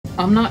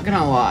I'm not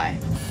gonna lie,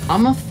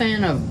 I'm a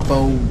fan of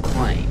bold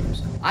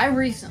claims. I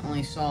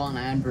recently saw an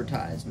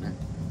advertisement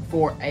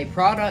for a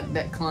product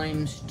that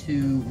claims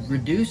to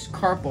reduce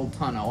carpal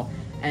tunnel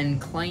and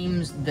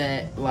claims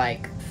that,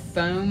 like,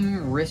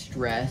 foam wrist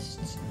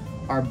rests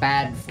are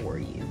bad for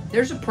you.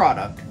 There's a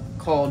product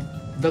called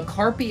the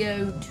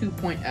Carpio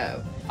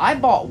 2.0. I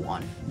bought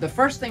one. The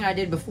first thing I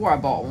did before I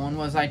bought one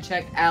was I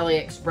checked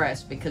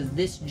AliExpress, because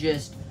this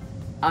just,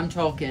 I'm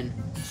talking,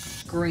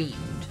 screamed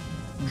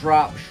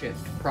drop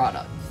shipped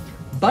product.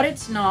 But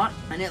it's not,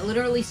 and it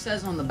literally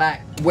says on the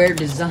back, where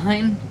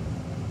design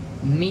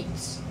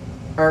meets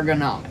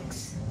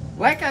ergonomics.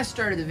 Like I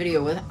started the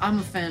video with, I'm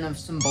a fan of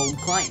some bold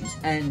claims,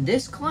 and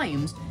this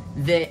claims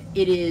that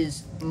it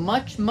is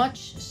much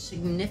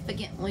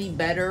significantly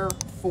better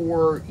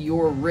for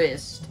your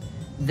wrist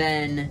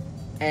than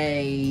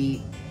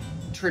a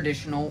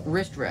traditional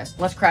wrist rest.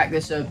 Let's crack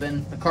this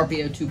open, the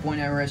Carpio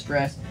 2.0 wrist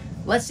rest.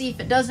 Let's see if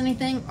it does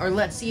anything, or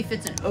let's see if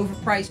it's an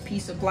overpriced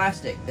piece of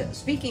plastic.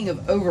 Speaking of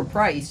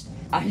overpriced,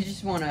 I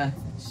just want to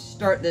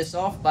start this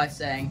off by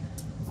saying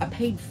I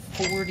paid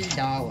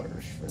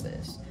 $40 for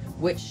this,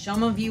 which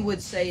some of you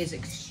would say is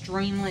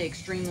extremely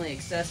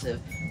excessive,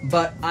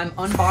 but I'm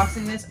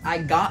unboxing this. I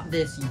got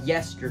this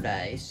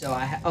yesterday, so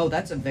oh,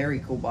 that's a very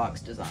cool box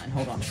design.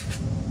 Hold on.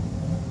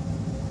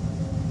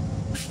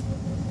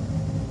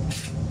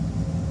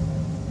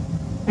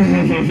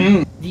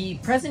 The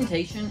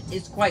presentation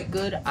is quite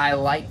good. I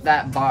like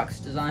that box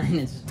design.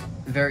 It's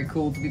very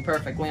cool, to be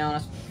perfectly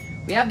honest.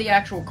 We have the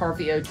actual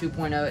Carpio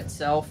 2.0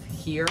 itself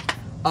here.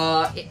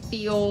 It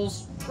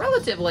feels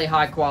relatively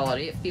high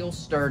quality. It feels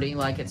sturdy,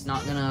 like it's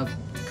not gonna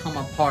come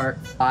apart.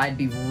 I'd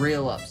be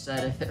real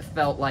upset if it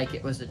felt like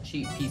it was a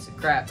cheap piece of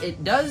crap.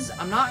 It does,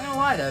 I'm not gonna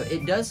lie though,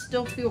 it does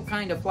still feel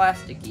kind of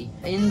plasticky.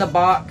 In the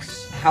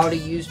box, how to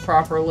use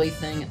properly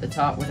thing at the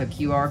top with a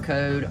QR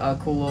code, a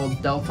cool little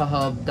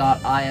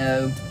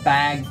deltahub.io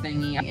bag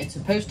thingy. It's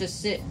supposed to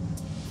sit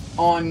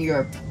on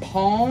your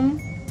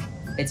palm.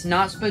 It's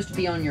not supposed to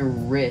be on your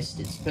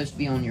wrist, it's supposed to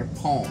be on your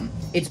palm.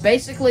 It's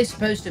basically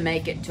supposed to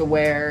make it to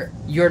where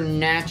you're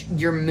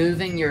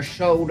moving your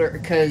shoulder,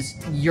 because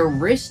your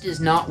wrist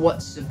is not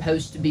what's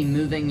supposed to be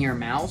moving your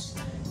mouse.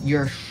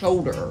 Your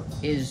shoulder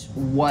is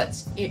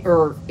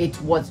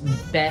it's what's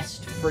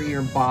best for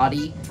your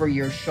body, for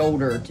your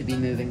shoulder to be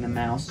moving the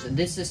mouse. So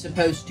this is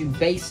supposed to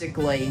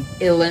basically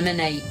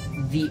eliminate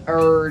the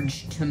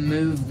urge to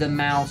move the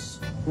mouse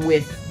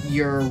with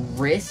your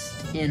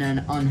wrist in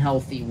an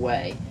unhealthy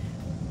way.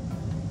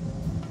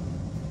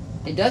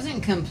 It doesn't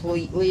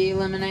completely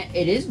eliminate.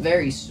 It is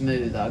very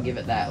smooth, I'll give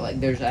it that. Like,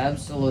 there's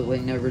absolutely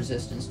no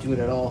resistance to it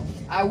at all.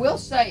 I will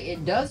say,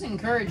 it does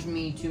encourage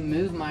me to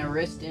move my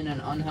wrist in an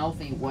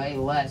unhealthy way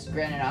less.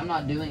 Granted, I'm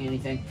not doing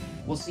anything.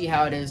 We'll see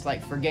how it is,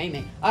 like, for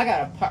gaming. I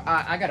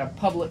gotta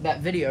public that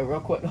video real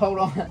quick. Hold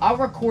on. I'll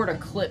record a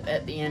clip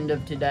at the end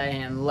of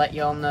today and let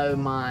y'all know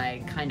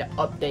my kind of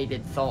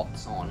updated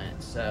thoughts on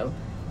it. So,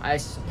 I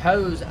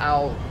suppose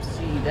I'll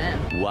see you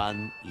then.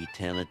 One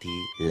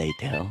eternity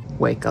later.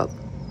 Wake up.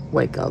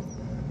 Wake up.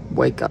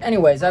 Wake up.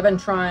 Anyways, I've been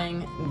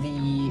trying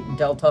the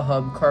Delta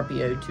Hub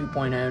Carpio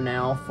 2.0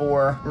 now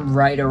for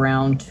right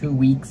around 2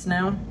 weeks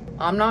now.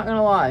 I'm not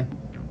gonna lie,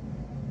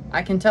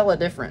 I can tell a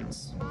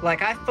difference.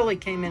 Like, I fully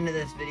came into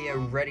this video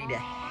ready to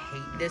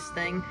hate this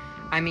thing.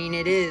 I mean,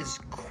 it is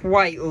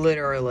quite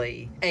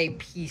literally a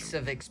piece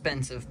of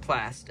expensive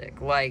plastic.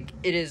 Like,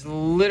 it is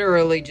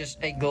literally just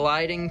a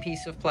gliding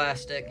piece of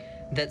plastic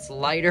that's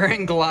lighter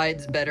and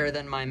glides better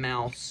than my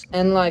mouse.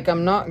 And, like,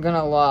 I'm not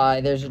gonna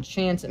lie, there's a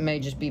chance it may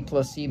just be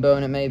placebo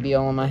and it may be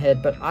all in my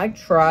head, but I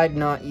tried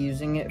not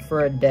using it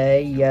for a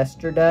day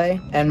yesterday,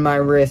 and my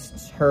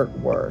wrists hurt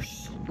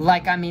worse.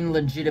 Like, I mean,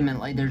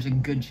 legitimately, there's a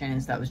good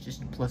chance that was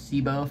just a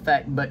placebo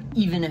effect, but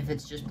even if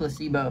it's just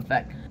placebo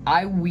effect,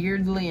 I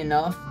weirdly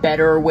enough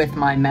better with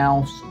my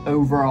mouse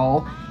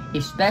overall,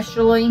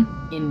 especially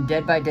in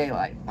Dead by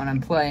Daylight, when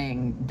I'm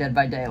playing Dead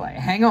by Daylight.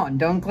 Hang on,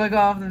 don't click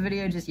off the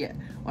video just yet.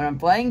 When I'm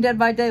playing Dead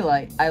by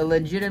Daylight, I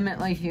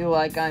legitimately feel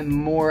like I'm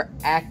more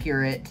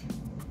accurate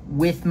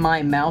with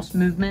my mouse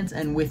movements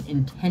and with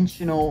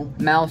intentional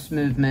mouse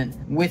movement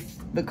with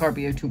the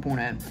Carpio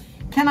 2.0.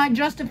 Can I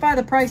justify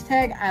the price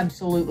tag?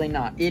 Absolutely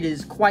not. It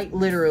is quite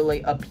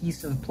literally a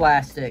piece of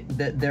plastic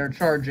that they're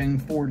charging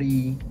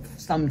 $40,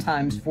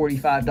 sometimes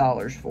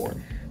 $45 for.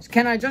 So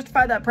can I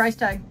justify that price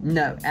tag?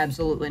 No,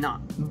 absolutely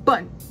not.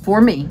 But for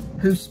me,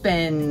 who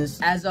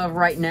spends, as of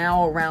right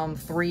now, around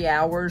 3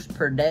 hours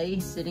per day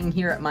sitting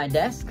here at my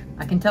desk,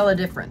 I can tell a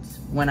difference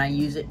when I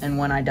use it and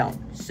when I don't.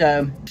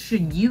 So,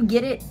 should you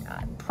get it?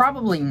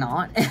 Probably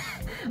not.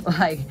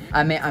 Like,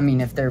 I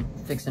mean, if they're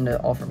fixing to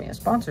offer me a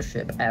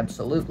sponsorship,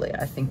 absolutely.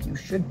 I think you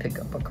should pick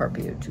up a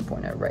Carpio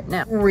 2.0 right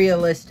now.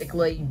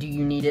 Realistically, do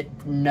you need it?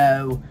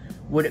 No.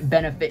 Would it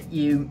benefit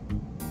you?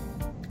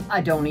 I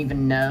don't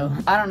even know.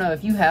 I don't know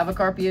if you have a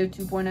Carpio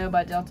 2.0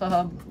 by Delta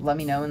Hub. Let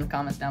me know in the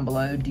comments down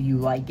below. Do you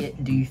like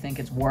it? Do you think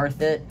it's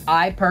worth it?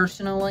 I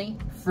personally,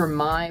 for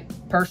my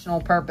personal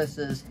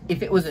purposes,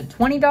 if it was a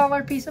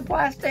 $20 piece of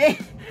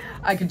plastic,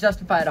 I could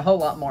justify it a whole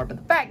lot more. But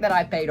the fact that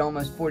I paid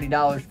almost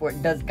 $40 for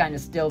it does kind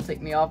of still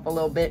tick me off a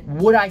little bit.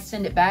 Would I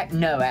send it back?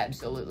 No,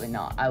 absolutely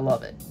not. I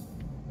love it.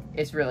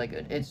 It's really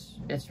good.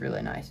 It's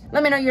really nice.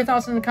 Let me know your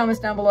thoughts in the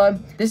comments down below.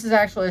 This is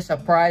actually a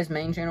surprise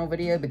main channel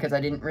video because I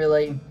didn't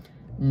really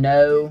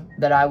know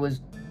that I was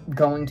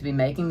going to be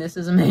making this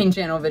as a main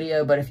channel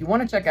video. But if you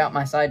want to check out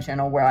my side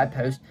channel where I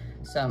post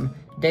some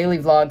daily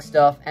vlog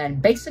stuff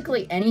and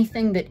basically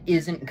anything that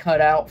isn't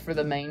cut out for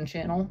the main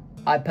channel,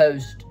 I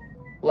post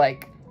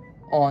like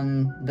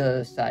on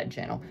the side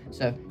channel.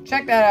 So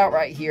check that out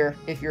right here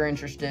if you're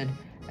interested,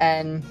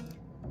 and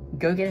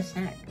go get a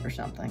snack or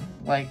something.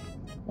 Like,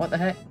 what the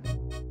heck?